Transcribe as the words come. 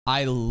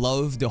I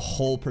love the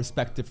whole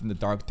perspective from the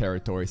Dark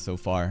Territory so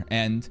far.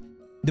 And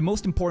the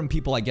most important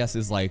people, I guess,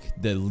 is like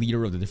the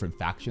leader of the different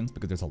factions,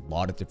 because there's a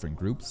lot of different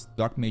groups.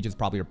 Dark Mages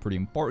probably are pretty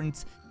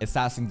important.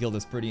 Assassin Guild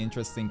is pretty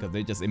interesting because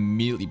they just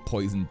immediately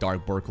poisoned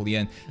Dark Berkeley.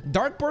 And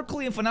Dark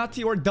Berkeley and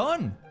Fanatio are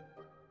done.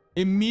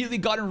 Immediately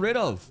gotten rid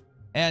of.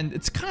 And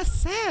it's kind of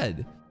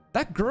sad.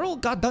 That girl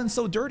got done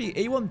so dirty.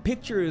 A1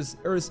 Pictures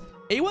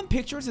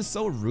is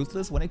so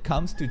ruthless when it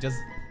comes to just...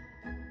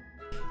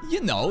 You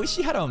know,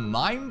 she had a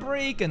mind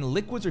break and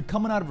liquids are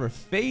coming out of her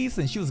face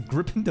and she was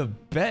gripping the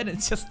bed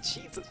and just,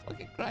 Jesus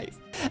fucking Christ.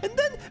 And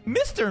then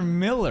Mr.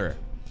 Miller.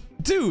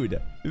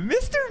 Dude,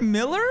 Mr.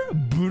 Miller,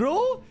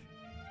 bro,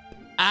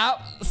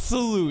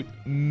 absolute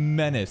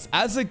menace.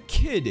 As a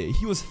kid,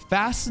 he was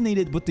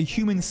fascinated with the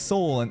human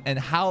soul and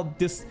how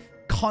this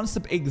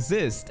concept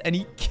exists, and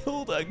he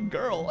killed a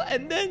girl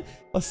and then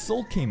a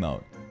soul came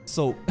out.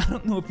 So I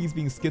don't know if he's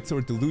being schizo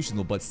or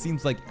delusional, but it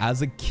seems like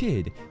as a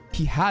kid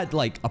he had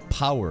like a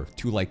power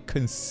to like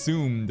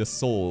consume the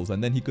souls,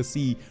 and then he could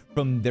see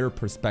from their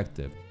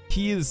perspective.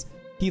 He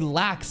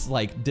lacks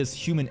like this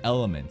human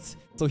element,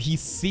 so he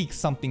seeks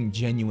something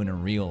genuine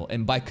and real,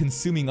 and by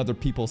consuming other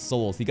people's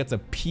souls he gets a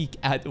peek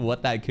at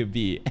what that could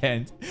be.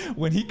 And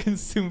when he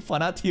consumed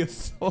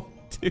Fanatio's soul,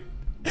 dude,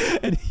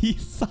 and he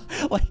saw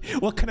like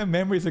what kind of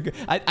memories are good.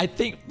 I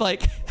think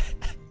like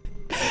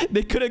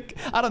they could have,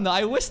 I don't know,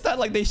 I wish that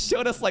like they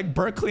showed us like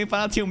Berkeley and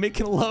Fanatio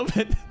making love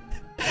and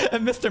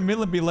Mr.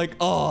 Miller be like,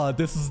 oh,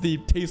 this is the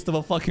taste of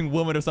a fucking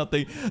woman or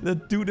something. The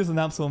dude is an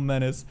absolute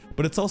menace.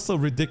 But it's also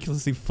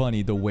ridiculously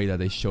funny the way that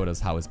they showed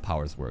us how his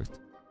powers worked.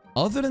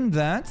 Other than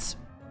that,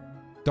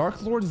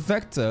 Dark Lord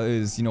Vecta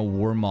is, you know,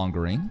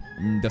 warmongering.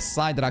 The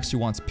side that actually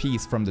wants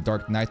peace from the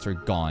Dark Knights are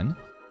gone.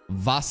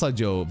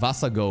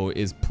 Vasago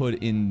is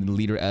put in the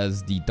leader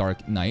as the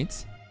Dark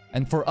Knight.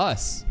 And for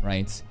us,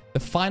 right, the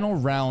final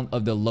round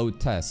of the load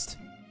test,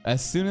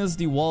 as soon as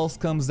the walls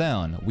comes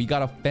down, we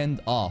gotta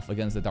fend off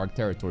against the Dark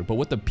Territory. But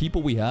with the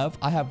people we have,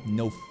 I have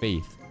no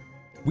faith.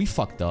 We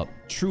fucked up.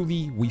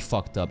 Truly, we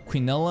fucked up.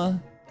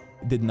 Quinella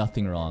did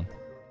nothing wrong.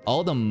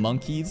 All the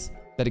monkeys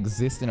that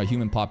exist in our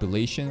human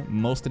population,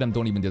 most of them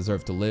don't even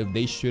deserve to live.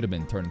 They should have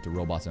been turned into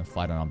robots and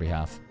fight on our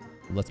behalf.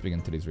 Let's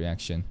begin today's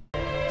reaction.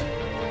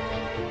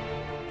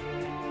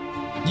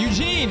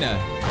 Eugene!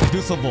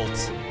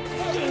 Dusselbolt.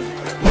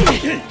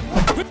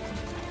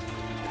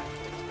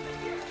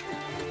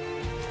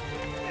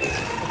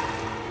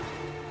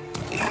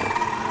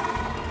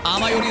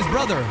 Amayori's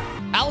brother.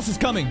 Alice is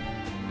coming.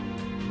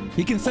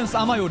 He can sense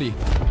Amayori.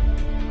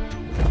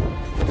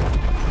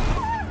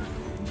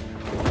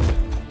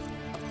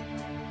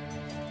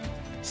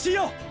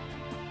 Shio!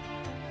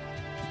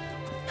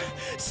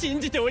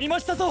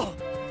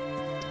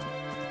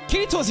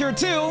 Kirito's here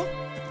too.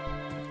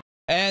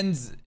 And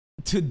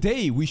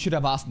today we should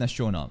have Asuna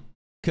shown up,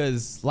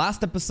 because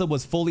last episode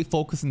was fully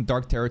focused in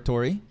Dark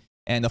Territory.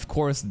 And of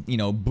course, you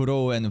know,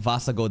 Buro and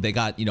Vasago, they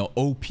got, you know,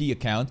 OP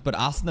accounts. But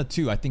Asuna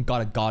too, I think,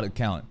 got a god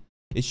account.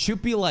 It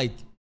should be like...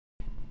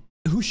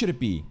 Who should it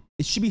be?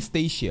 It should be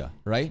Stacia,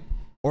 right?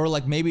 Or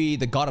like maybe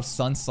the god of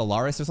sun,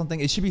 Solaris or something.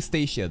 It should be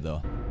Stacia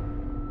though.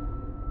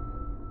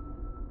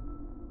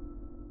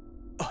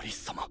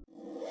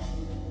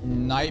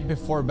 Night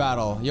before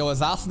battle. Yo,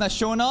 is Asuna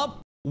showing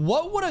up?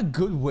 What would a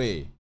good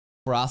way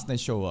for Asuna to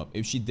show up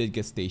if she did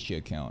get Stacia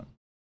account?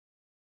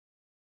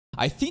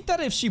 I think that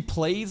if she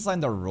plays on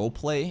the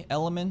roleplay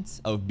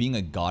element of being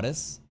a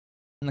goddess,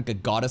 and like a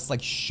goddess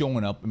like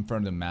showing up in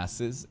front of the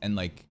masses and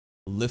like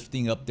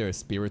lifting up their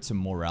spirits and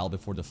morale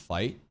before the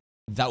fight,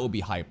 that would be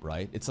hype,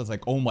 right? It's just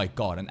like, oh my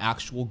god, an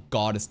actual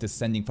goddess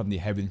descending from the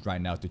heavens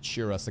right now to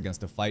cheer us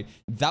against the fight.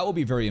 That would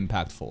be very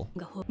impactful.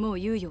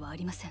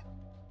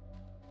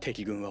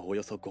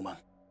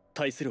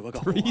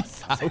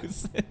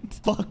 3,000?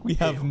 Fuck, we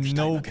have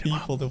no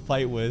people to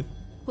fight with.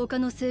 I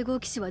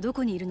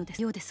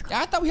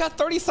thought we had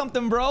 30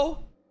 something, bro.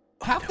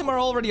 Half them are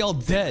already all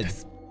dead.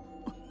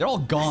 They're all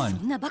gone.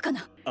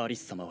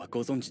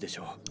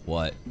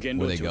 What?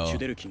 Where they go?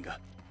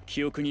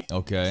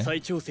 Okay. So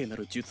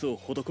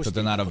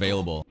they're not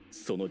available.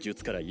 So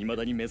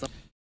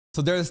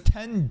there's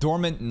 10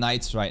 dormant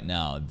knights right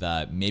now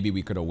that maybe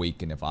we could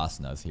awaken if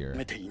Asuna's here.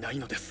 Okay.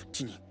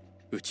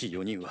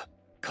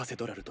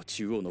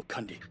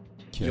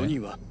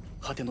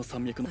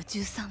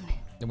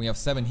 Then we have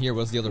 7 here.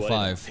 What's the other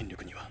 5?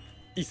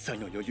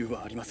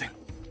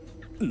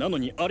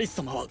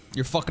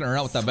 You're fucking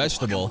around with that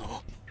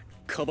vegetable.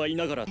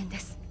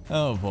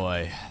 Oh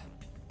boy.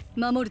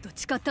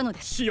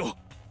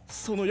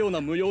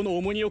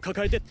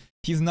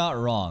 He's not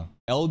wrong.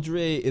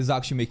 Eldre is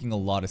actually making a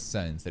lot of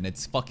sense, and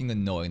it's fucking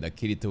annoying that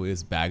Kirito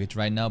is baggage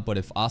right now. But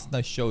if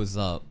Asuna shows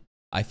up,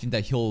 I think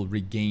that he'll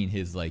regain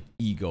his like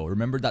ego.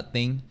 Remember that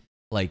thing?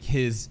 Like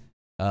his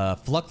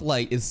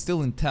Fluctlight is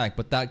still intact,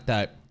 but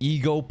that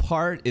ego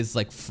part is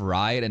like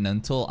fried, and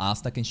until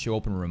Asuna can show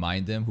up and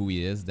remind him who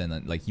he is,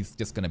 then like he's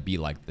just gonna be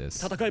like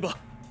this.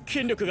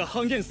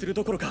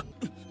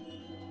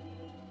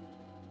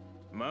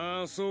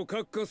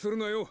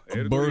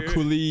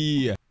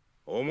 Berkeley.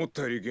 思っ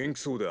たより元気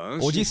そうで安心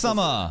した。おじさ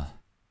ま。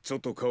ちょっ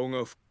と顔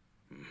が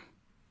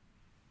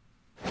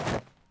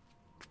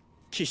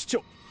騎士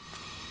長。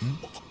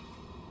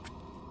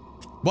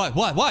What?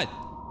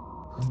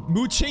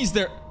 Mood changed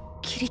there.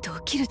 キリトを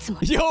切るつも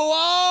り。 Yo,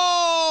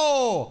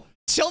 whoa!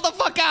 Chill the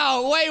fuck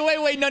out.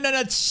 Wait. No.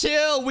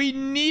 Chill. We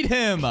need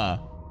him.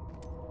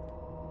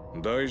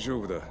 大丈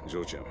夫だ、ジ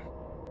ョーちゃん。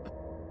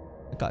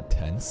It got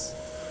tense.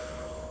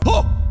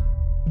 Oh!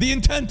 The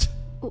intent!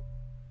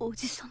 お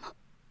じさま。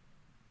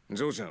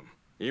ジョーちゃん、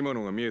今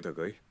のが見えた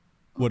かい？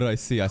 What did I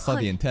see? I saw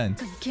the intent.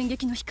 剣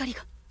撃の光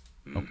が。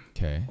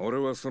Okay. 俺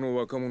はその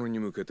若者に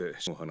向けて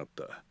放っ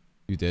た。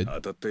You did?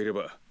 当たっていれ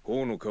ば、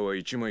頬の皮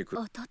一枚く。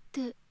当たっ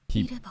てい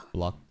He れば。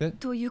 blocked it?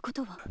 というこ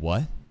とは。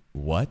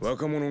What?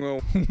 若者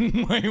が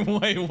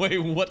wait,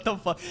 what the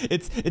fuck?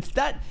 It's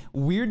that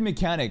weird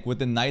mechanic with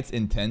the knight's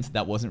intent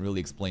that wasn't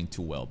really explained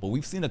too well. But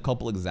we've seen a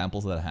couple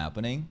examples of that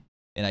happening.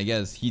 And I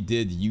guess he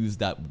did use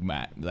that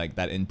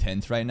that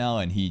intent right now,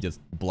 and he just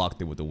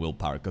blocked it with the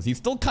willpower because he's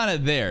still kind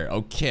of there.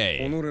 Okay.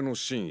 己の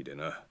真意で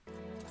な。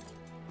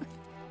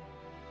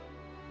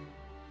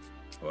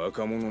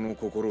若者の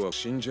心は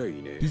死んじゃい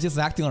ねえ。 He's just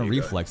acting on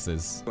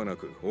reflexes. な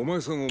くお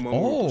前さんを守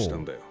ろうとした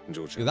んだよ、ジ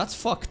ョーちゃ Dude, ん。 that's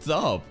fucked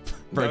up.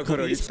 For だか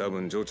ら police. 多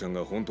分ジョーちゃん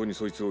が本当に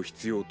そいつを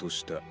必要と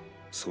した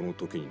その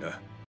時にな。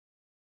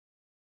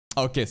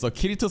 Okay, so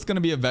Kirito's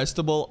gonna be a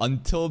vegetable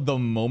until the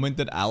moment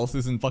that Alice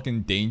is in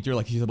fucking danger,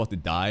 like she's about to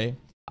die.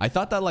 I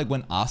thought that like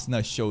when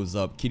Asuna shows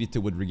up,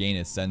 Kirito would regain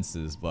his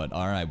senses, but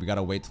alright, we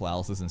gotta wait till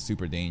Alice is in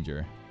super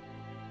danger.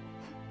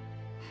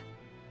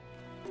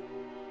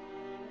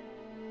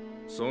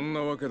 そん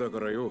なわけだか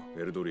らよ、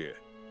エルドリエ。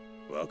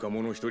若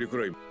者一人く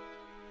らい。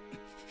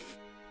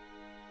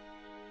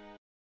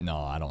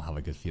 No, I don't have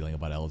a good feeling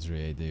about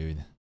Eldrie,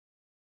 dude.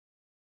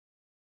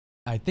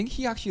 I think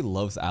he actually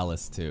loves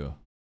Alice too.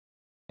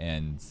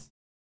 And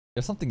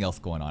there's something else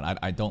going on.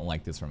 I don't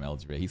like this from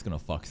Eldrie. He's gonna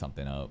fuck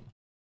something up.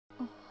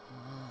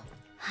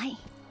 はい。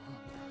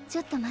ち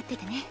ょっと待って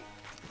てね。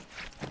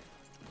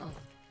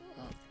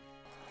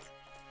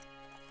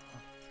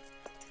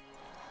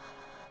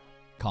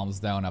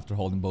Calms down after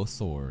holding both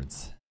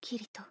swords. キ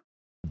リト。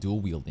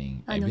 Dual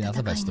wielding. あの Even as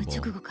a 戦いの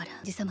vegetable. 直後から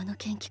爺様の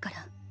剣気か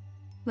ら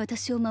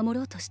私を守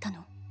ろうとした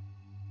の。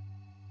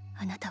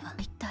あなたは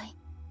一体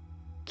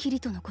キ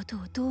リトのことを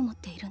どう思っ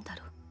ているんだ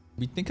ろう。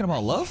 We thinking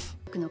about love?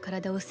 僕の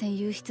体を占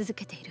有し続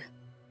けている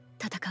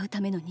戦うた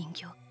めの人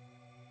形。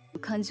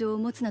感情を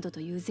持つなどと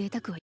いう贅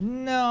沢は。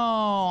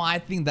 No, I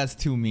think that's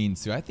too mean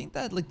too. I think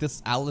that like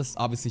this Alice,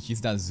 obviously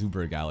she's not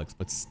Zuberg Alex,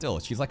 but still,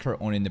 she's like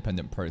her own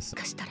independent person.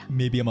 かしたら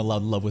Maybe I'm allowed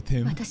to love with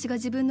him. 私が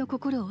自分の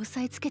心を押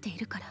さえつけてい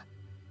るから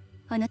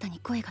あなたに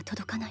声が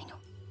届かないの。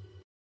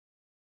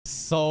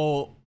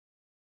 So,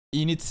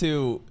 you need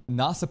to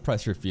not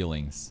suppress your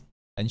feelings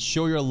and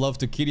show your love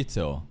to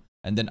Kirito.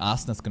 And then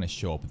Asuna's gonna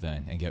show up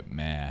then and get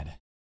mad.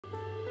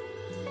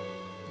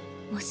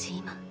 もし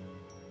今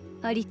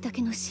ありった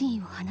けの真意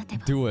を放て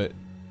ば Do it.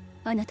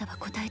 あなたは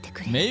答えて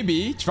くれる。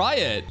 Maybe.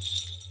 Try it.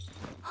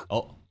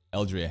 Oh,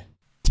 Eldrie.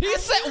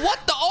 T-Set, what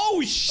the?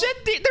 Oh shit,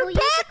 they're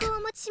back!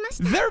 お持ちしまし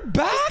た。 They're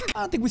back!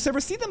 I don't think we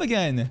ever see them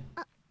again.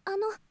 あの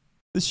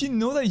Does she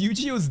know that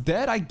Yuji-O's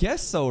dead? I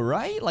guess so,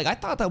 right? Like, I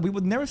thought that we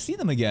would never see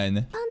them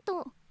again. パン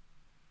と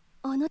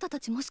あなたた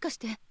ちもしかし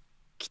て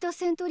北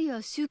セントリ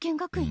ア修剣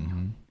学院の、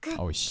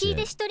 Oh キー shit.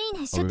 デシュトリーネ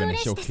Are 初 we 等 gonna 練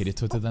show 習で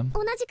す。 Kirito to them?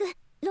 同じく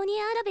ロニ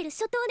ア・アラベル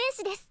初等練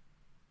習です。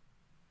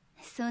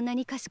そんな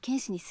に歌手剣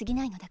士に過ぎ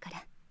ないのだか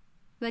ら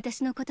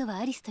私のことは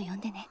アリスと呼ん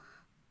でね。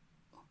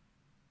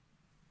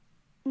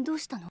どう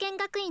したの？剣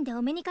学院で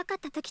お目にかかっ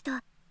た時と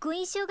ご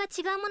印象が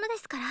違うもので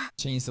すから。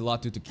 Changed a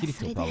lot due to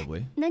そ Kirito, れで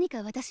probably. 何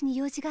か私に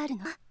用事がある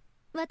の？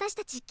私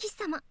たち騎士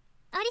様、ア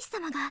リス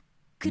様が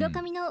黒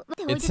髪の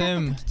手をい It's じらっ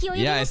た him. と聞き及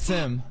び Yeah, ま it's した。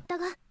 him. だ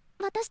が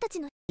私たち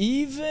の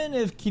Even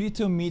if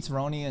Kirito meets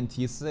Roni and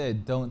Tise, I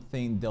don't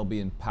think they'll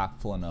be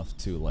impactful enough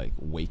to like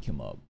wake him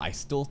up. I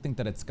still think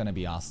that it's gonna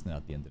be Asuna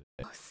at the end of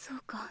the day. そう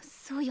か、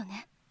そうよ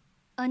ね。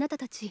あなた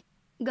たち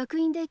学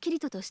院でキリ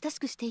トと親し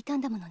くしていた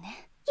んだもの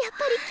ね。やっぱ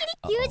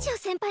りキリユージオ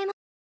先輩も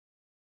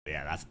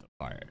Yeah, that's the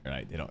part,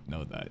 right? They don't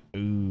know that.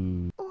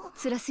 Ooh.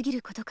 辛すぎ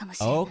ることかも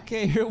しれない。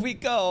 Okay, here we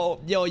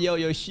go. Yo,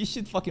 she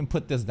should fucking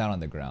put this down on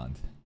the ground.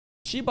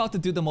 She about to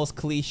do the most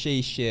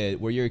cliche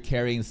shit where you're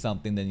carrying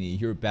something, then you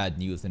hear bad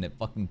news and it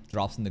fucking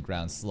drops on the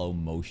ground slow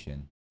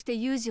motion. そして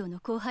ユージオの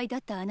後輩だ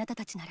ったあなた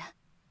たちなら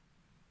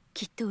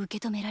きっと受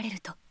け止められる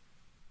と。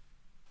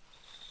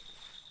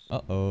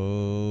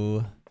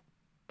 Uh-oh.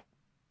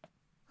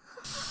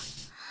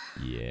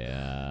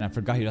 Yeah. And I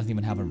forgot he doesn't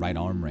even have a right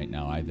arm right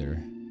now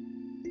either.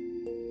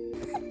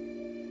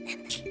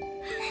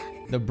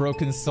 The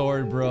broken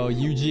sword, bro.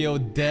 Yu-Gi-Oh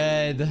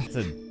dead. It's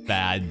a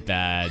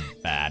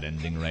bad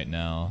ending right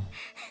now.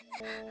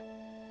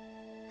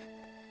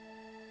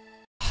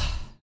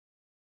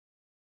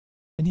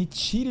 And he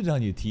cheated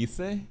on you,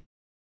 Tise.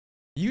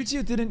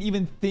 Yu-Gi-Oh didn't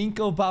even think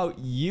about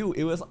you.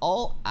 It was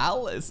all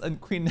Alice and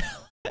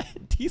Quinella.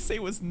 Tise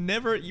was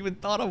never even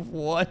thought of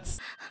once.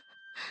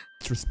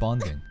 It's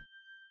responding.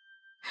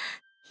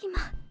 今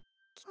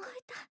聞こ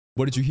えた。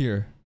 What did you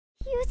hear?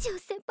 ユ友情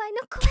先輩の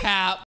声。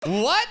 Cap.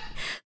 What?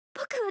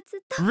 僕はずっ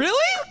と Really? ここにいる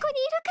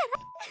か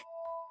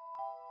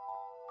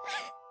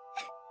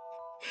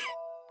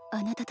ら。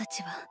あなたた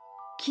ちは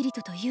キリ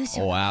トと友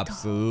情 Oh, のこと。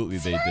 absolutely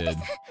they did.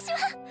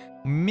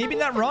 Maybe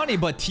not Ronnie,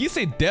 but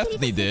Tisei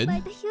definitely キリ did. ト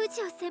先輩と友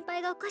情先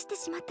輩が犯して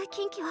しまった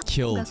禁忌は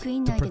Killed 学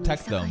院 to 内でのい protect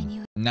さかい them. に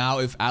よ Now,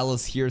 if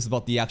Alice hears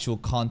about the actual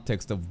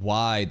context of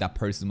why that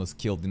person was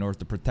killed in order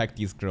to protect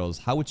these girls,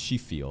 how would she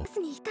feel?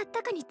 に至っ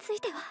たかについ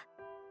ては、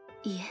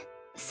いえ、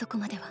そこ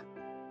までは。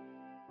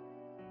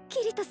キ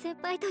リト先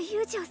輩と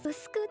友情を救う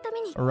た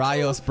めに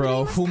Rios,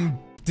 bro. Whom,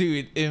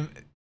 dude, if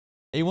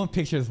A1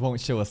 Pictures won't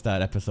show us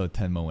that episode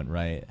 10 moment,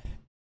 right?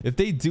 If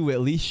they do,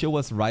 at least show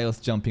us Rios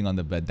jumping on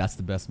the bed. That's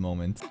the best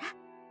moment.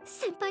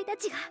 先輩た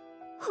ちが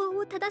法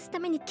を正すた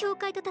めに教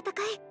会と戦い、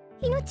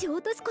命を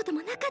落とすこと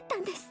もなかった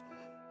んです。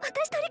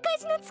私と理解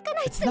しのつか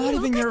ない It's 罪を not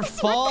even 犯 your して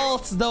しまった。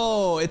 fault,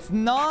 though. It's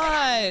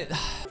not.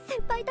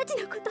 先輩た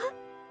ちのこと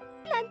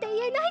なんて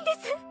言えないんで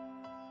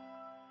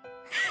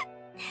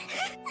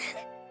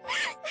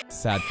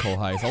す。 Sad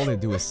Kohais. All they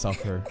do is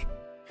suffer.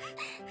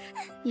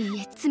 いい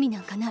え、罪な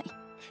んかない。ア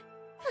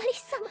リ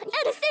ス様にあ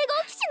る聖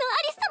号騎士の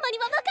アリス様に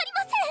は分かり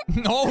ませ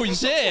ん。 Oh,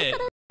 shit.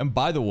 And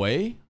by the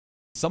way,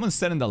 someone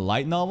said in the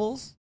light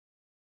novels,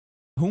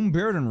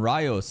 Humbert and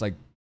Rios, like,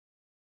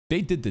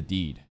 they did the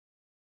deed.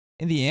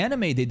 In the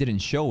anime, they didn't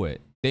show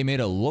it. They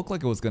made it look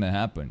like it was gonna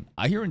happen.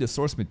 I hear in the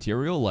source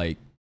material, like,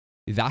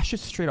 that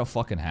shit straight up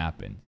fucking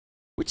happened.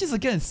 Which is,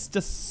 again, it's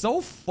just so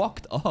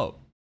fucked up.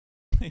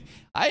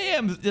 I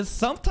am just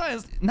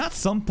sometimes, not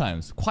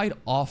sometimes, quite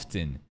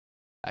often.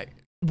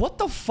 What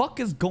the fuck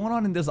is going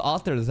on in this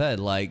author's head?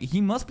 Like,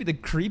 he must be the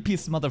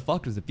creepiest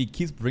motherfuckers if he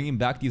keeps bringing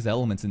back these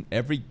elements in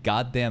every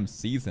goddamn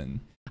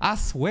season. I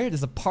swear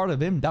there's a part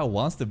of him that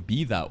wants to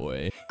be that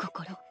way.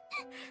 心、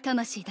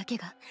魂だけ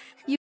が。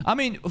 I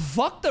mean,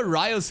 fuck the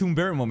Rios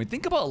Humbert moment.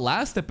 Think about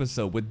last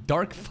episode with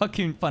Dark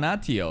fucking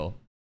Fanatio.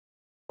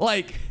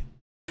 Like,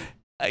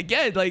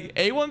 again, like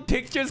A1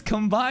 Pictures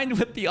combined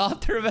with the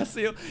author of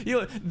SEO,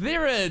 you know,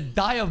 they're a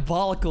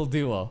diabolical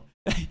duo.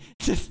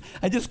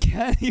 I just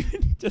can't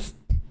even just.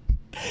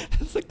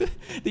 It's like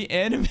the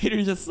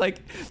animator just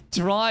like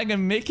drawing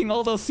and making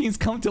all those scenes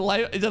come to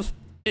life.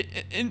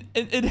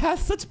 It has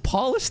such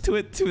polish to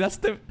it too. That's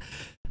the.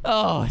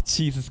 Oh,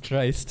 Jesus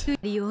Christ.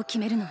 理由を決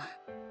めるのは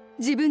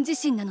自分自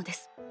身なので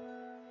す。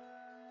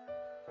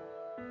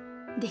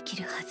でき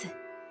るはず。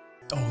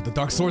 Oh, the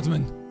Dark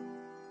Swordsman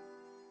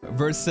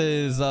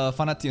versus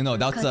Fanatio. No,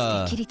 か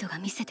that's つてキリトが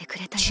見せてく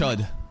れたよ。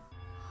 Chud.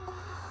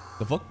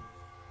 The fuck?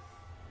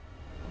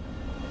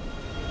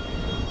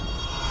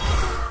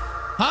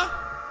 Huh?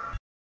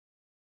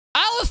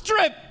 Alice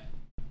Strip!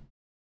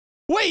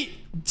 Wait,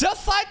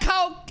 just like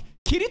how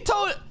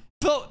Kirito.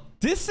 So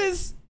this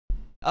is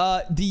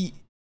the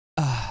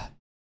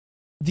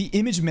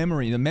image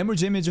memory, the memory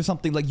image or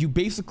something. Like you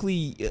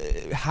basically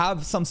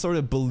have some sort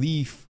of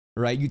belief,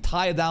 right? You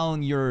tie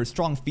down your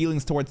strong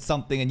feelings towards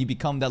something and you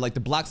become that, like the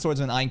Black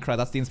Swordsman Einkrad.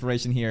 That's the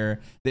inspiration here,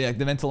 the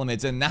mental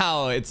image. And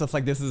now it's just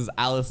like this is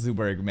Alice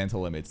Zuberg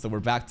mental image. So we're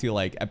back to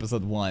like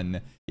episode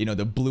 1, you know,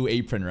 the blue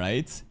apron,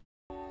 right?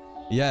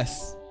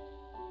 Yes.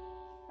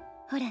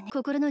 ほらね、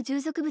心の従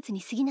属物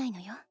に過ぎない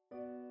のよ。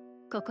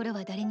心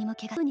は誰にも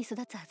怪我に育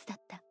つはずだ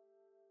った。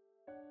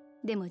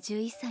でも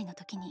11歳の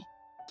時に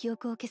記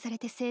憶を消され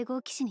て聖号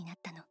騎士になっ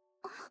たの。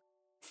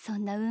そ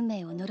んな運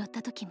命を呪っ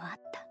た時もあっ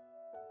た。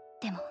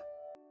でも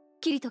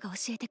キリトが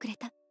教えてくれ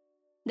た。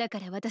だか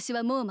ら私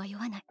はもう迷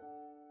わない。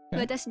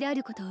私であ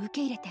ることを受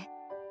け入れて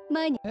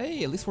前に。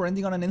 Hey, at least we're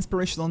ending on an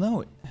inspirational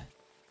note.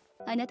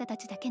 あなたた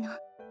ちだけの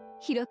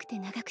広くて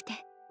長くて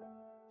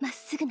まっ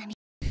すぐな道。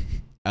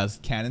 As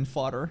cannon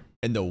fodder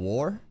in the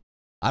war?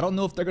 I don't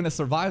know if they're gonna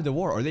survive the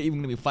war. Are they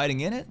even gonna be fighting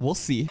in it? We'll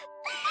see.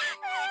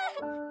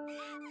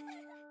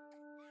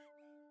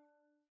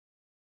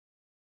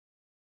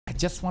 I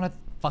just want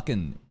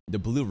fucking the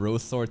blue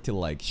rose sword to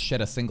like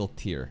shed a single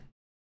tear.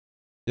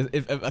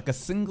 If like a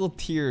single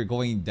tear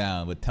going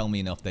down would tell me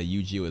enough that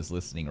Yujio is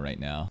listening right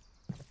now.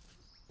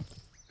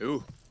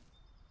 よ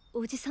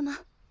おじさま、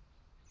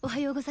おは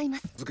ようございま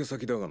す。付け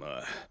先だが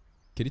な。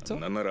 Kirito?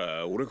 なんな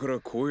ら俺か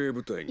ら公営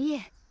部隊に。い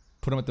え、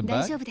 Put him at the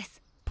大 back? 丈夫で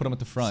す。 Put him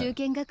at the 集 front.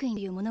 権学院と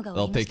いうものがお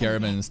They'll りま take した care の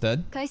of him で、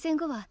 instead. 開戦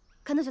後は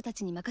彼女た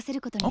ちに任せ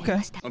ることになり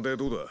ました。で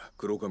どうだ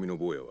黒髪の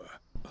坊やは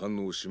反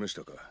応を示し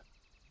たか。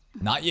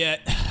 Not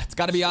yet. It's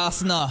gotta be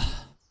Asuna.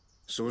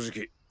 正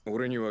直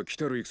俺には来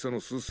たる戦の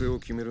趨勢を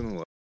決めるの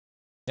は。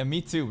 Yeah,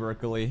 me too,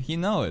 Berkeley. He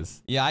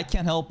knows. Yeah, I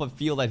can't help but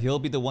feel that he'll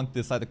be the one to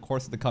decide the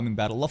course of the coming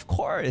battle. Of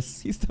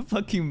course, he's the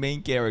fucking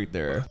main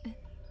character.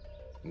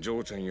 ジョ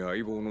ーちゃんや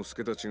相棒の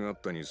助太刀があっ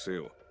たにせ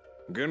よ。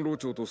元老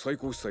長と最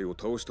高司祭を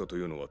倒したと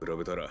いうのは比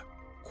べたら、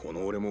こ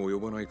の俺も及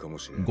ばないかも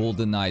しれない。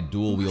 GoldenEye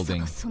dual まさ wielding.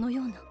 かその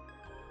ような。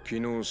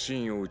昨日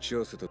真意を打ち合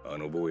わせたあ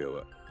の坊や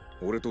は、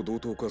俺と同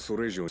等かそ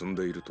れ以上積ん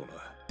でいるとな。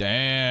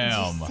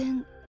Damn. 実戦。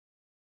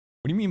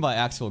 What do you mean by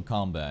actual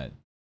combat?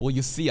 Well,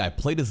 you see, I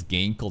play this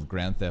game called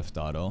Grand Theft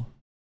Auto,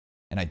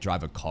 and I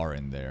drive a car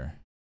in there.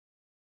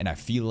 And I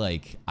feel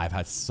like I've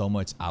had so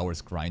much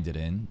hours grinded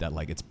in that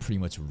like it's pretty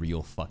much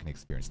real fucking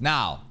experience.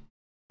 Now,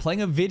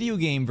 playing a video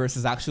game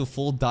versus actual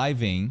full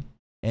diving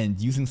and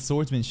using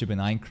swordsmanship in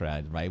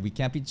Aincrad, right? We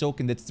can't be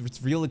joking that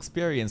it's real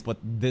experience, but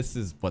this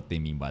is what they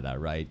mean by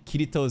that, right?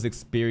 Kirito's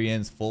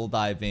experience, full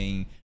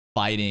diving,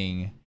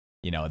 fighting,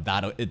 you know,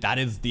 that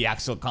is the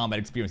actual combat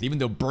experience. Even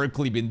though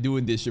Berkeley been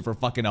doing this shit for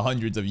fucking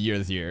hundreds of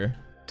years here.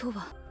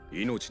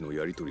 命の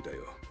やり取りだ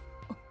よ。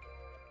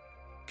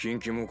近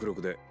畿目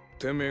録で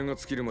天命が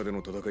尽きるまでの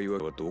戦い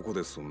はどこ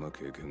でそんな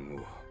経験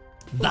を。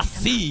ザ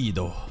シー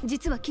ド。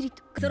実はキリ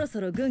ト。そろ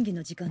そろ軍議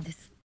の時間で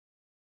す。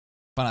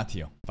ファナテ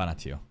ィオ、ファナ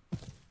ティオ。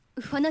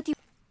ファナティ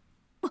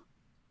オ。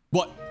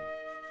What?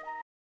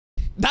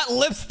 That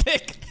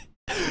lipstick!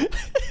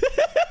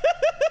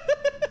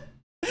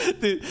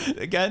 Dude,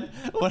 again,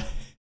 one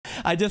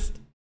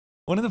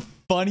of the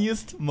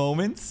funniest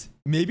moments,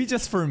 maybe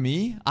just for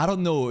me, I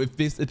don't know if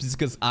it's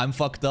because I'm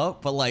fucked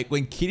up, but like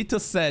when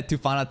Kirito said to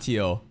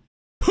Fanatio,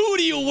 "Who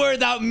do you wear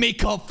that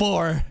makeup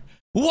for?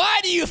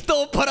 Why do you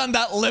still put on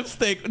that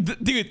lipstick?"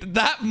 Dude,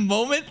 that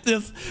moment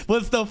just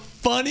was the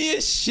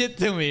funniest shit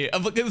to me.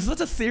 It was such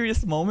a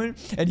serious moment,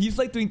 and he's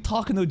like doing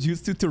talk no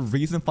jutsu to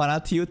reason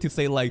Fanatio to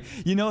say like,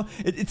 you know,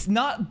 it's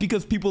not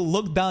because people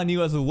look down on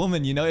you as a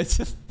woman, you know, it's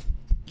just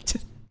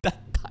that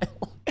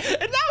dialogue.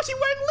 And now she's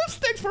wearing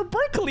lipsticks for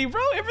Berkeley,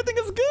 bro. Everything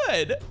is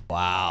good.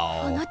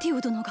 Wow.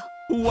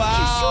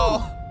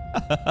 Wow.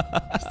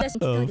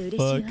 Oh,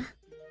 fuck.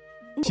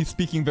 She's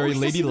speaking very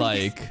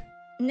ladylike.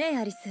 ねえ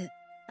アリス、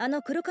あ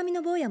の黒髪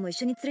の坊やも一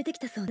緒に連れてき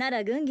たそう。な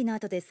ら軍議の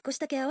後で少し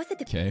だけ合わせ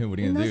て。Okay,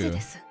 what are you gonna do?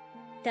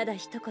 ただ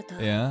一言、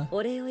yeah?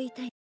 お礼を言い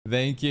たい。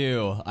Thank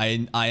you.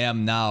 I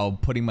am now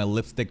putting my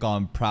lipstick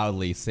on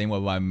proudly. Same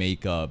with my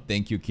makeup.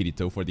 Thank you,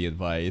 Kirito, for the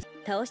advice.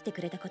 倒して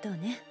くれたことを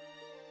ね。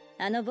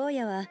あの坊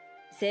やは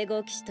聖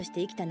号騎士とし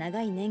て生きた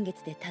長い年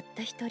月でたっ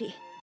た一人。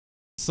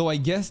So I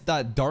guess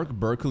that Dark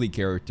Berkeley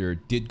character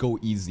did go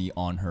easy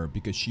on her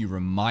because she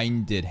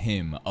reminded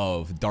him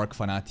of Dark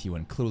Fanatio,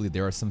 and clearly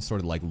there are some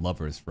sort of like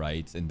lovers,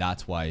 right? And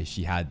that's why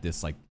she had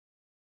this like,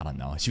 I don't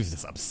know, she was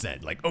just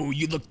upset, like, oh,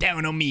 you look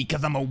down on me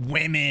because I'm a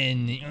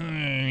woman.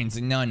 It's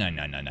like, no,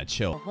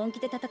 chill. 本気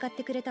で戦っ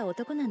てくれた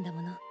男なんだ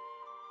もの。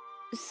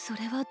そ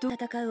れは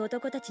戦う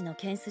男たちの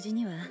剣筋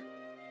には、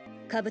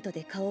兜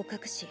で顔を隠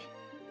し、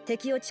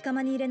敵を近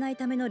間に入れない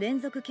ための連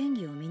続剣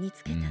技を身に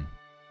つけた。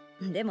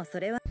でもそ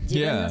れは自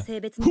分の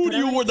性別にとらわれて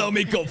いる。Who do you wear that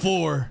makeup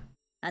for?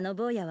 あの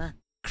坊やは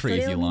そ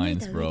れを見抜い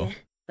た上で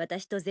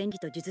私と前儀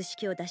と術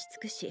式を出し尽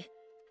くし、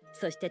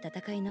そして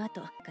戦いの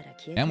後から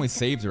消えた。And we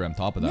saved her on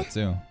top of that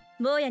too.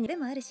 坊やにで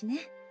もあるし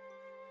ね。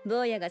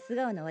坊やが素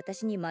顔の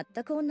私に全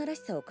く女らし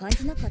さを感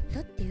じなかっ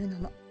たっていうの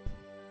も。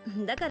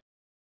だから。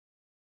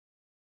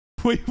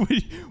Wait,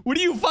 what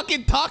are you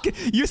fucking talking?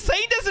 You're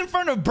saying this in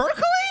front of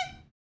Berkeley?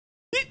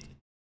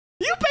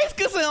 You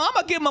basically saying I'm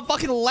gonna give him a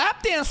fucking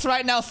lap dance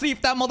right now, see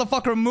if that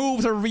motherfucker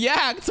moves or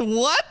reacts.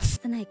 What?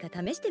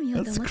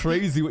 That's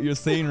crazy what you're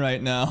saying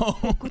right now.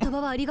 Ooh,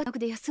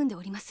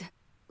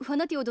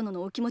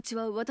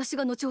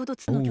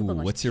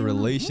 what's your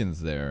relations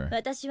there?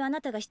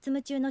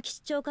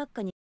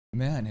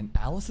 Man, and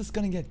Alice is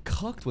gonna get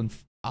cucked when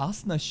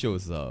Asuna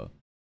shows up.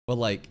 But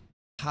like,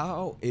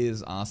 how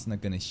is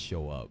Asuna gonna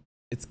show up?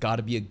 It's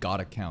gotta be a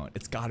god account.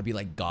 It's gotta be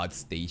like God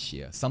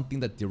Stacia, something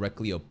that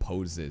directly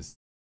opposes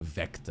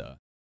Vector.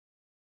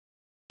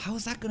 How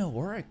is that gonna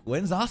work?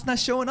 When's Asuna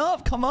showing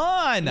up? Come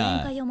on!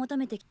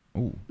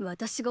 Ooh.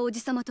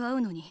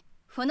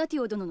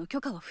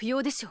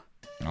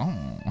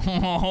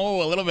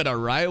 Oh, a little bit of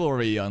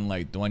rivalry on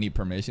like, do I need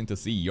permission to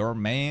see your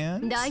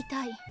man?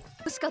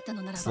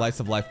 Slice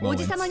of life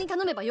moments.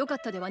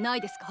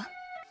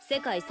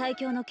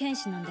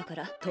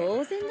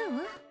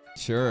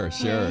 Sure,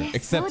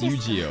 except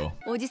Yu-Gi-Oh.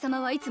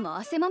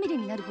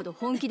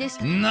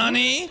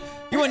 Nani?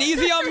 You went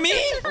easy on me?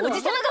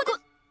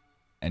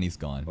 And he's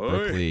gone.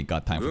 Berkeley ain't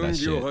got time for that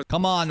shit.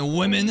 Come on,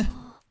 women!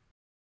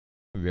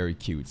 Very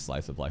cute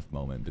slice of life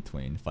moment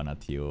between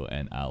Fanatio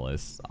and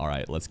Alice.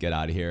 Alright, let's get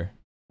out of here.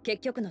 We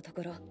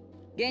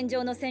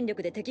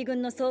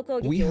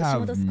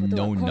have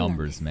no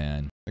numbers,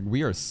 man. Like,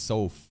 we are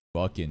so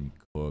fucking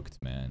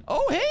cooked, man.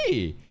 Oh,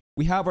 hey!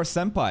 We have our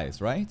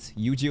senpais, right?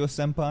 Yu-Gi-Oh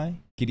senpai,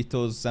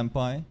 Kirito's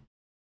senpai.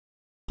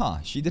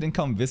 Huh, she didn't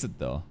come visit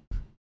though.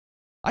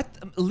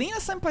 Lena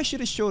senpai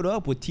should have showed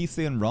up with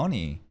Tisei and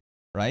Ronnie,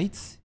 right?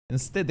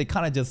 Instead, they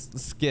kind of just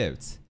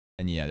skipped.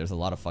 And yeah, there's a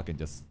lot of fucking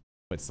just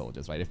foot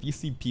soldiers, right? If you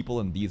see people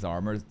in these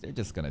armors, they're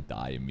just gonna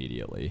die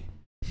immediately.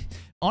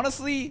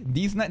 Honestly,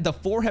 the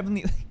 4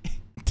 heavenly...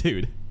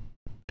 Dude.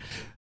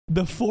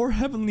 The 4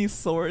 heavenly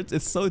swords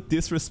is so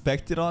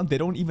disrespected on, they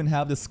don't even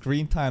have the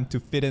screen time to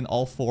fit in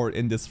all 4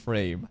 in this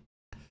frame.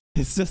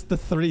 It's just the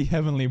 3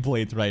 heavenly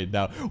blades right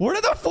now. Where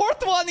did the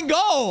 4th one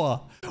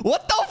go?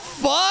 What the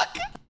fuck?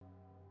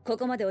 I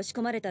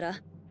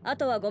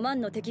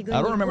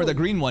don't remember the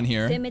green one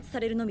here.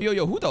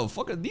 Yo, who the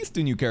fuck are these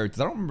 2 new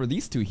characters? I don't remember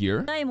these 2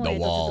 here. The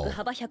wall.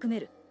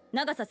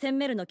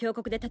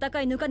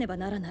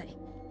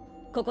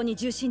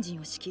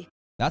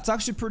 That's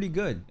actually pretty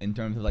good in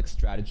terms of like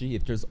strategy.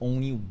 If there's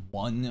only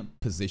one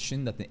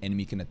position that the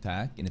enemy can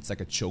attack and it's like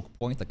a choke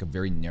point, like a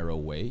very narrow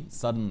way,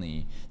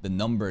 suddenly the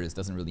numbers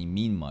doesn't really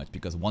mean much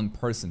because one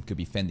person could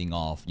be fending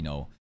off, you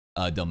know,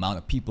 the amount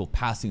of people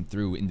passing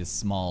through in this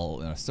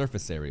small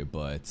surface area.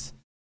 But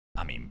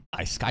I mean,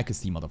 I could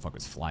see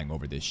motherfuckers flying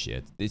over this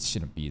shit. This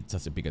shouldn't be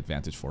such a big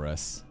advantage for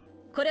us.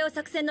 これを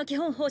作戦の基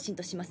本方針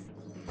とします。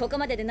ここ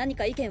までで何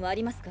か意見はあ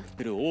りますか？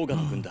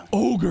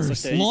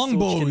 Ogres,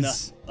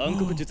 longbows,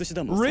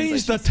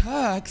 ranged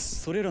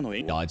attacks. それらの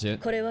Dodge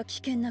it. これは危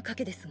険な賭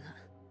けですが、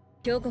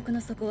峡谷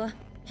の底は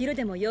昼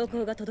でも陽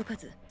光が届か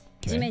ず、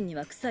地面に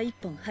は草一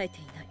本生えて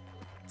いない。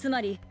つま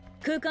り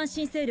空間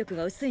新勢力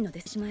が薄いので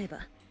しまえば、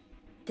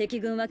敵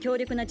軍は強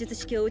力な術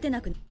式を撃て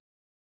なく。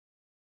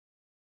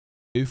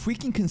If we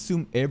can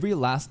consume every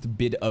last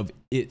bit of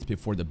it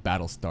before the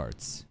battle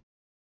starts,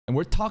 and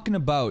we're talking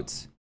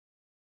about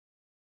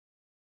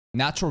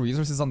natural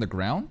resources on the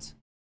ground,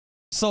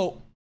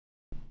 so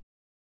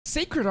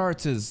sacred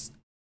arts is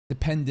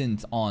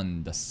dependent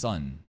on the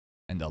sun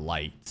and the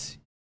light,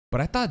 but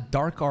I thought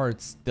dark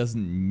arts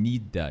doesn't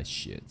need that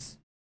shit.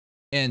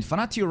 And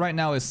Fanatio right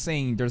now is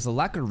saying there's a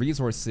lack of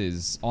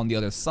resources on the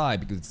other side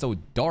because it's so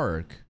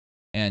dark,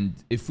 and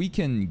if we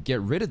can get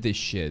rid of this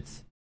shit,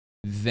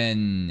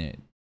 then,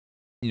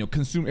 you know,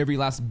 consume every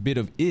last bit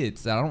of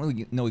it. I don't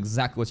really know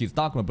exactly what she's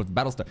talking about, but the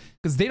battle start,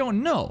 because they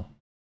don't know.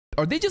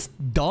 Are they just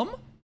dumb?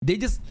 They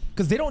just,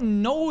 because they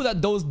don't know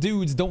that those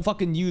dudes don't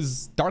fucking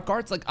use dark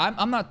arts. Like,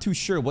 I'm not too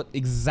sure what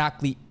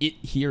exactly it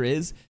here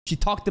is. She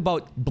talked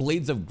about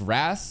blades of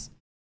grass.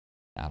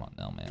 I don't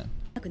know, man.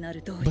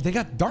 But they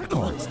got dark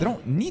arts. They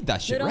don't need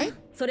that shit, right?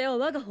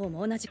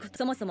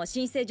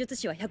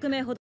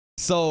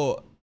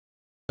 So,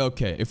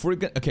 okay, if we're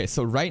gonna, okay,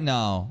 so right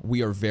now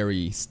we are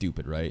very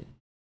stupid, right?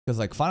 Because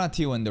like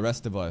Fanatio and the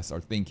rest of us are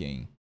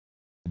thinking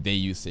they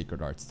use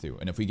sacred arts too,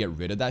 and if we get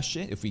rid of that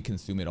shit, if we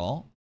consume it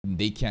all,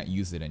 they can't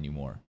use it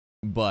anymore.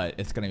 But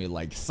it's gonna be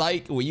like,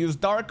 psych, we use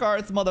dark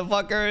arts,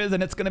 motherfuckers,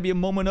 and it's gonna be a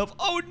moment of,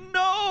 oh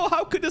no,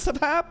 how could this have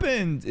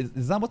happened?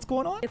 Is that what's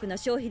going on?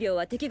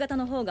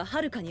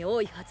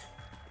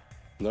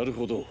 なる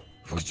ほど。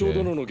副長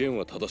殿の言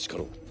は正しか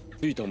ろう。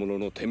ついたもの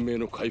の天命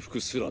の回復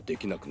すらで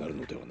きなくなる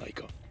のではない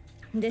か。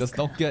Just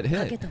don't get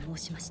hit.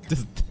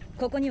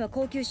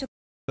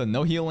 Just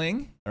no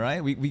healing, all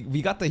right?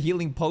 We got the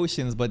healing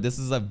potions, but this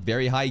is a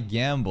very high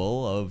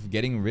gamble of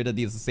getting rid of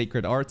these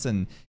sacred arts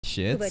and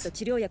shit. Good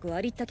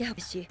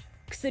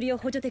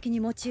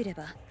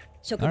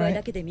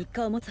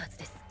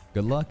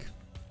luck.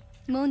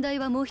 問題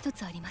はもう一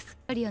つあります。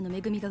アリアの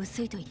恵みが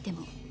薄いと言って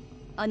も、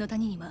あの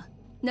谷には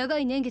長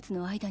い年月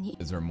の間に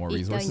一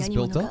体何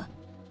者が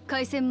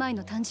開戦前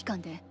の短時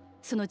間で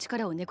その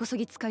力を根こそ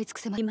ぎ使い尽く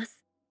せま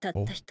す。たっ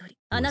た一人、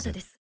あなたで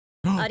す。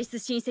アリス・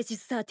シンセシ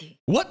ス・サーティ。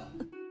What?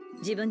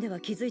 自分では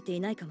気づいて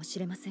いないかもし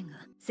れませんが、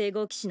聖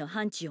号騎士の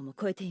範疇をも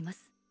超えていま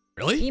す。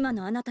Really? 今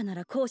のあなたな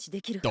ら行使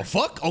できる。The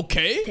fuck?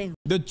 Okay.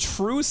 The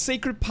true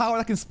sacred power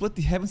that can split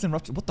the heavens and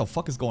rupture. What the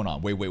fuck is going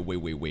on?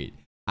 Wait.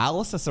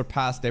 Alice has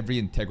surpassed every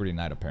integrity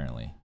knight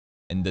apparently.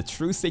 And the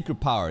true sacred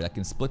power that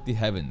can split the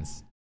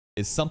heavens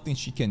is something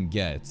she can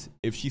get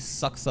if she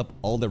sucks up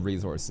all the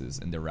resources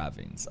in the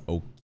ravines.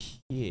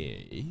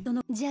 Okay.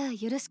 じゃあ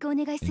よろしくお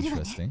願いするわ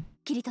ね。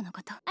キリトの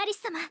こと。アリ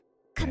ス様、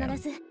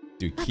必ず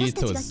Dude,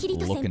 Kirito's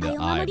looking the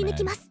eye, man.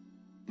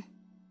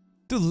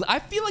 Dude, I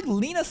feel like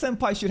Lina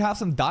Senpai should have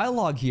some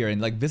dialogue here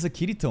and like visit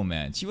Kirito,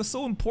 man. She was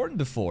so important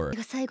before.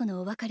 最後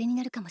のお別れに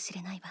なるかもし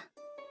れないわ。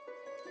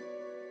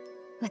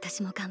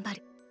私も頑張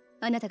る。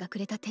あなたがく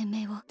れた天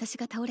命を私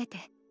が倒れて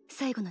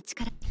最後の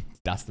力。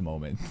That's the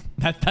moment.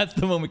 That's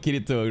the moment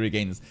Kirito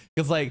regains.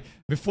 Because like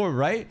before,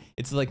 right?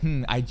 It's like,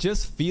 I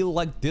just feel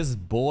like this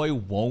boy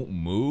won't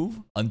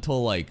move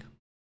until like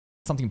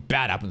something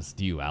bad happens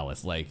to you,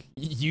 Alice. Like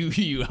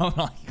you. I'm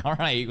like, all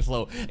right.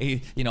 So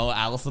you know,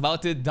 Alice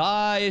about to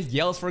die.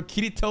 Yells for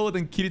Kirito,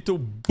 then Kirito,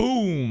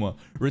 boom,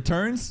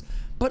 returns.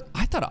 But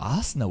I thought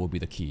Asuna would be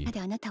the key. Look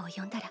at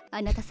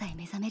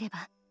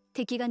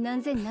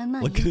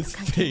his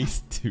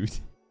face, dude.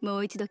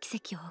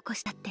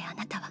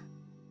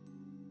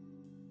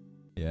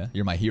 Yeah,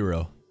 you're my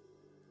hero.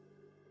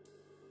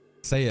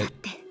 Say it.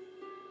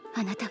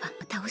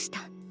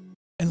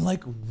 And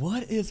like,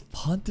 what is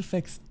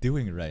Pontifex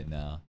doing right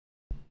now?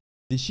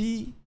 Did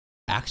she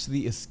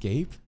actually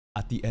escape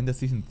at the end of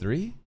season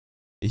 3?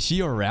 Is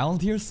she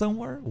around here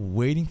somewhere,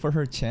 waiting for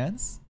her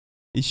chance?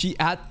 Is she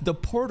at the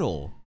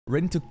portal,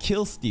 ready to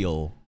kill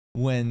Steel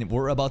when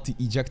we're about to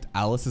eject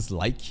Alice's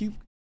light cube?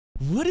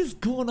 What is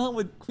going on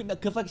with Quinella?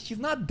 Because like, she's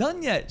not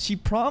done yet. She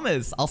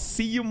promised, I'll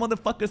see you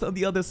motherfuckers on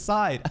the other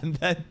side. And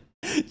then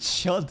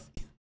Chud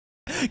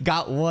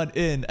got one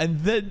in.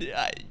 And then,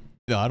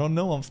 I don't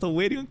know. I'm still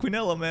waiting on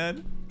Quinella,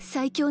 man.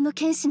 最強の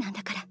剣士なん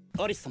だか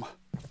ら。アリス様。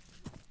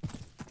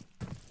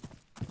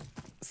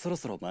そろ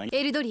そろ前に。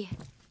エルドリエ。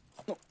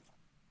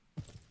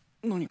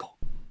何か。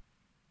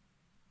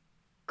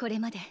これ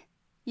まで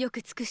よ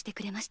く尽くして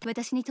くれました。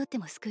私にとって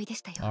も救いで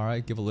したよ。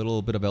Alright, give a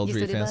little bit of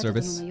Eldritch fan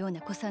service. のような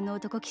古参の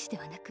男騎士で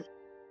はなく、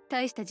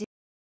大した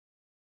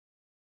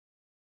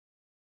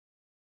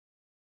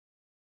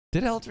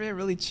Did Eldria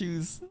really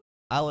choose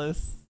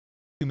Alice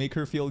to make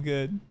her feel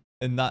good?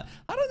 And not...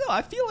 I don't know.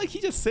 I feel like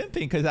he's just simping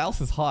because Alice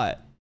is hot.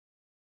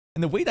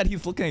 And the way that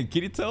he's looking at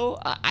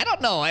Kirito, I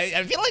don't know.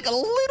 I feel like a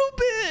little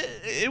bit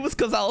it was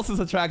because Alice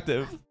is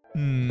attractive.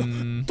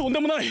 Not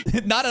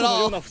at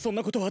all.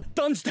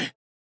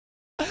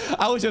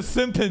 I was just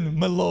simping,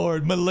 my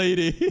lord, my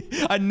lady.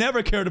 I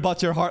never cared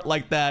about your heart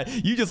like that.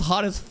 You just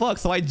hot as fuck,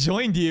 so I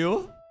joined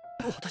you.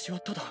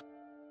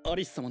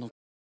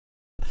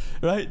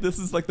 Right? This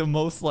is like the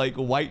most like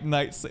white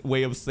knight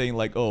way of saying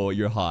like, oh,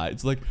 you're hot.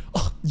 It's like,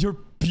 oh, your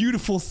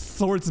beautiful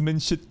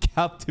swordsmanship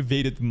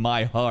captivated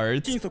my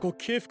heart. Okay. I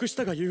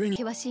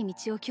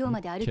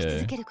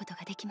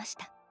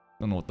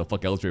don't know what the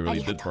fuck Eldria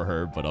really did for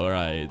her, but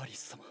alright.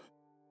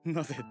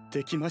 Because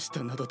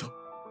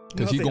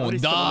you're gonna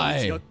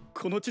die.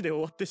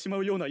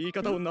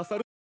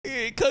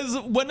 Because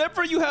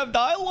whenever you have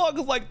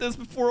dialogues like this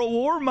before a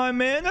war, my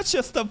man, that's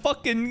just a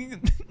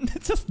fucking...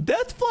 it's just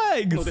death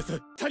flags.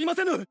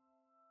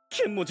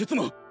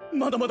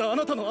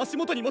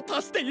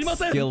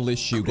 Skill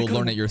issue, go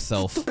learn it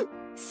yourself.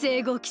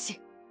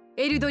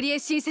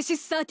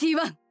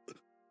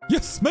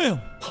 Yes, ma'am!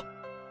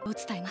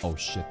 Oh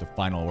shit, the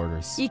final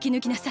orders.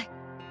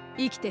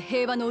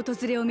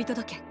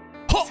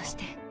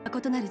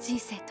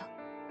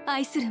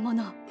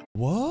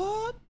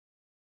 What?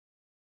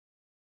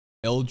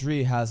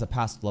 Eldria has a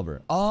past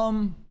lover.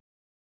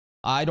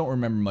 I don't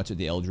remember much of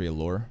the Eldria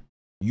lore.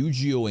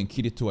 Yujiro and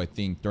Kirito, I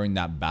think, during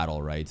that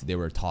battle, right? They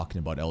were talking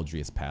about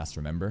Eldria's past,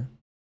 remember?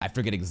 I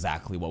forget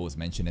exactly what was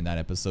mentioned in that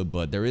episode,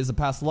 but there is a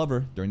past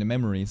lover during the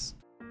memories.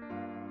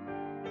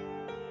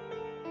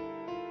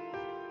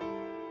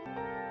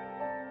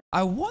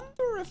 I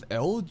wonder if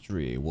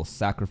Eldria will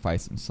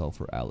sacrifice himself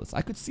for Alice.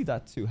 I could see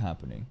that too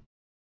happening.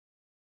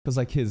 Because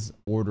like his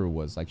order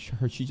was like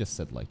she just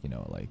said like, you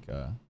know, like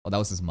oh, that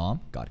was his mom?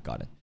 Got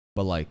it.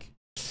 But like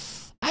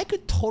I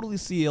could totally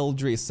see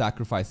Eldria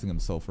sacrificing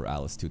himself for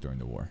Alice too during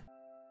the war.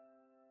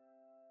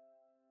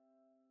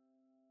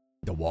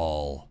 The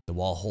wall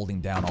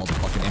holding down all the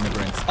fucking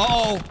immigrants.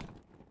 Oh,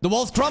 the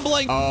wall's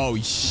crumbling. Oh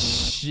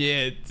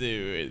shit,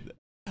 dude.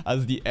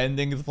 As the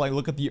ending is playing,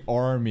 look at the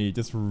army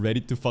just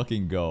ready to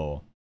fucking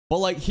go. But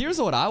like,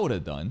 here's what I would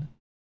have done.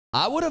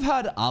 I would have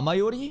had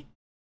Amayori,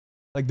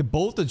 like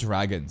both the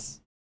dragons,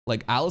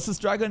 like Alice's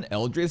dragon,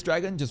 Eldria's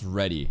dragon, just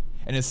ready.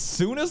 And as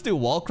soon as the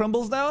wall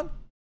crumbles down,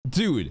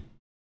 dude,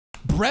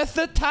 breath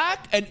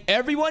attack and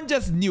everyone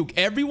just nuke.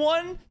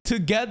 Everyone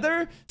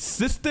together,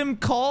 system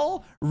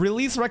call,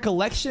 release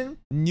recollection,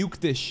 nuke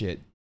this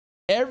shit.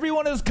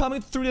 Everyone is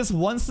coming through this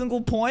one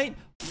single point,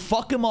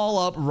 fuck them all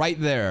up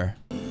right there.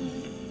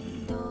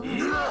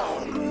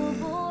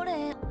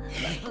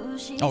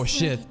 Oh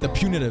shit, the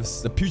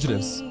punitives, the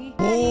fugitives.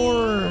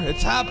 War,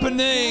 it's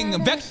happening.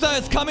 Vecta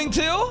is coming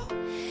too?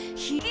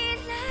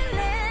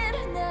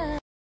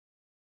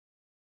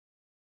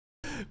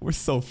 We're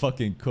so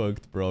fucking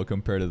cooked, bro,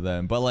 compared to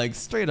them. But like,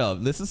 straight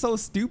up, this is so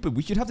stupid.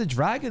 We should have the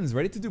dragons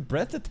ready to do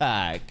breath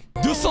attack.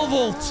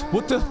 Dusselvolt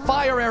with the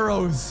fire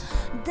arrows.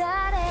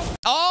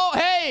 Oh,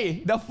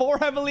 hey! The 4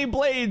 heavenly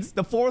blades.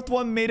 The 4th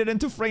one made it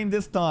into frame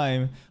this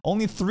time.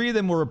 Only 3 of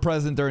them were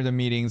present during the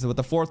meetings, but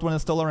the 4th one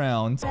is still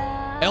around.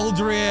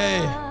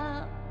 Eldria.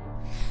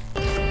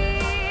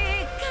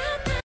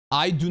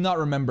 I do not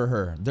remember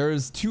her.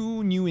 There's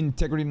 2 new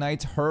Integrity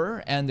Knights,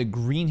 her and the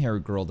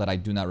green-haired girl that I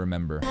do not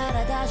remember.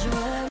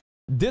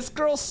 This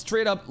girl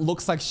straight up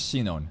looks like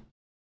Shinon.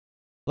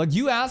 Like,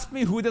 you asked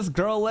me who this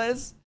girl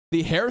is,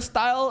 the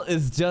hairstyle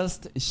is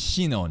just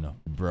Shinon,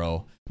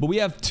 bro. But we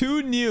have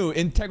 2 new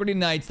Integrity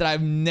Knights that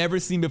I've never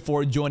seen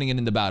before joining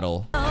in the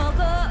battle.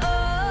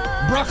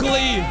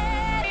 Broccoli!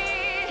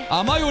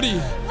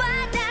 Amayori!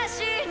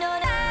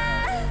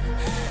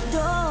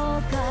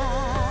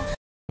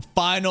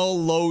 Final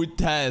load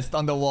test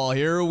on the wall.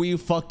 Here we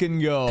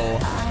fucking go.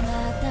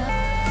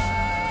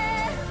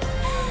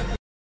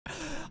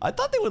 I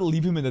thought they would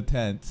leave him in the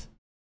tent.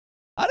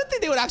 I didn't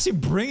think they would actually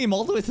bring him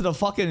all the way to the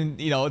fucking,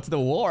 you know, to the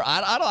war.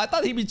 I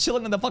thought he'd be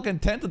chilling in the fucking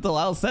tent until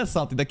Al says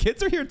something. The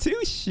kids are here too?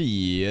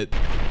 Shit.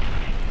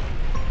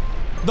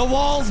 The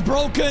wall's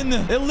broken.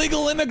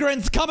 Illegal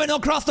immigrants coming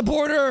across the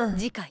border.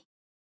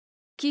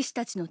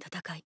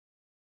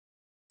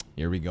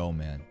 Here we go,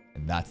 man.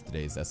 And that's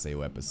today's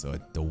SAO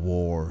episode. The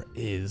war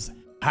is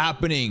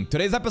happening.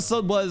 Today's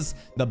episode was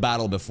the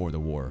battle before the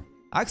war.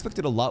 I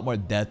expected a lot more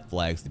death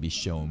flags to be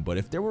shown, but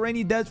if there were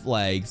any death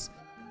flags,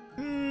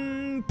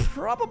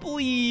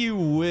 probably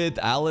with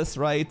Alice,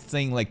 right?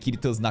 Saying like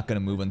Kirito's not gonna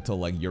move until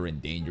like you're in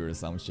danger or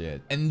some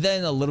shit. And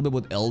then a little bit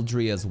with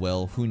Eldria as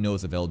well. Who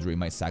knows if Eldria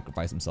might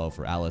sacrifice himself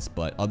for Alice,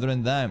 but other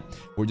than that,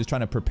 we're just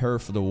trying to prepare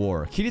for the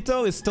war.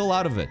 Kirito is still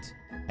out of it.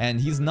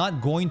 And he's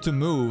not going to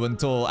move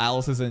until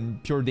Alice is in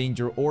pure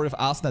danger or if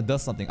Asuna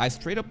does something. I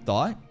straight up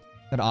thought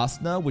that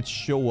Asuna would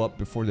show up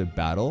before the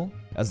battle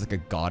as like a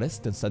goddess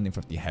descending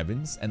from the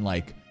heavens and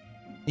like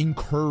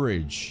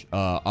encourage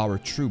our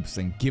troops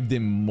and give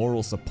them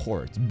moral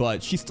support.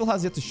 But she still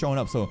has yet to show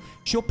up, so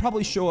she'll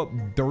probably show up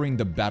during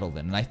the battle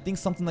then. And I think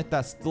something like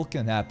that still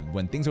can happen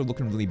when things are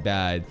looking really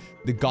bad.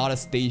 The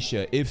goddess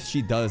Stacia, if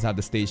she does have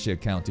the Stacia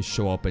account, to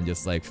show up and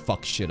just like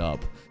fuck shit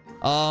up.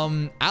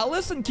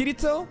 Alice and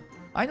Kirito?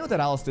 I know that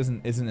Alice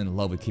isn't in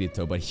love with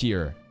Kirito, but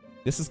here,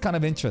 this is kind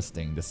of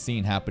interesting, the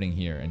scene happening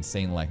here and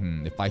saying like,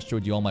 if I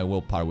showed you all my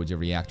willpower, would you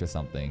react or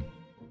something?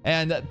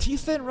 And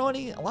Tisa and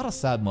Roni, a lot of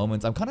sad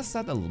moments. I'm kind of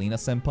sad that Lena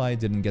Senpai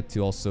didn't get to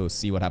also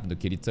see what happened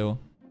to Kirito.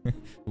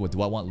 What,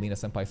 do I want Lena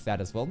Senpai sad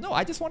as well? No,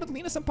 I just wanted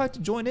Lena Senpai to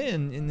join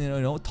in and, you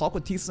know, talk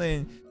with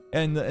Tisa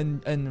and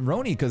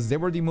Roni, because they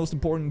were the most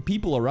important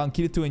people around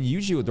Kirito and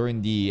Yujiro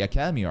during the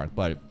Academy arc.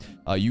 But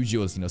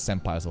Yujiro's, you know,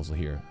 Senpai is also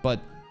here. But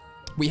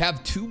we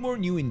have 2 more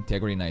new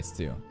Integrity Knights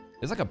too.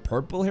 There's like a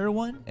purple-haired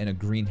one and a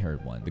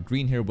green-haired one. The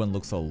green-haired one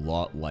looks a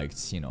lot like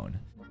Shinon.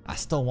 I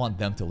still want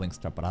them to link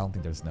strap, but I don't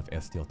think there's enough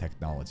STL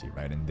technology,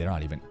 right? And they're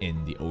not even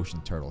in the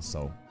Ocean Turtle,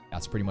 so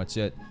that's pretty much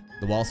it.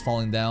 The wall's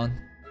falling down.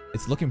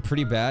 It's looking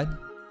pretty bad.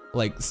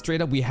 Like,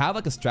 straight up, we have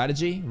like a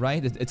strategy,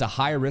 right? It's a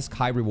high risk,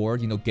 high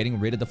reward, you know, getting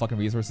rid of the fucking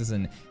resources.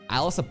 And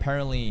Alice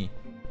apparently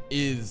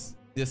is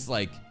this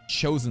like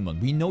chosen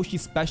one. We know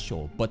she's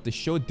special, but the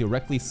show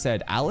directly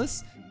said,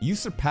 Alice, you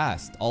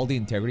surpassed all the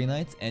Integrity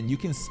Knights and you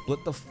can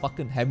split the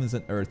fucking heavens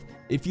and earth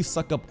if you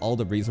suck up all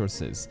the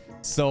resources.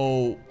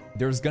 So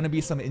there's gonna be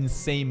some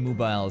insane move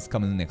by Alice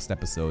coming in the next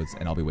episodes,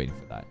 and I'll be waiting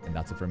for that. And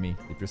that's it for me.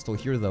 If you're still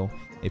here though,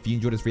 if you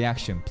enjoyed this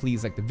reaction,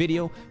 please like the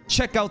video,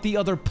 check out the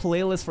other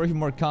playlist for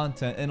more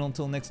content, and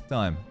until next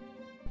time,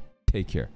 take care.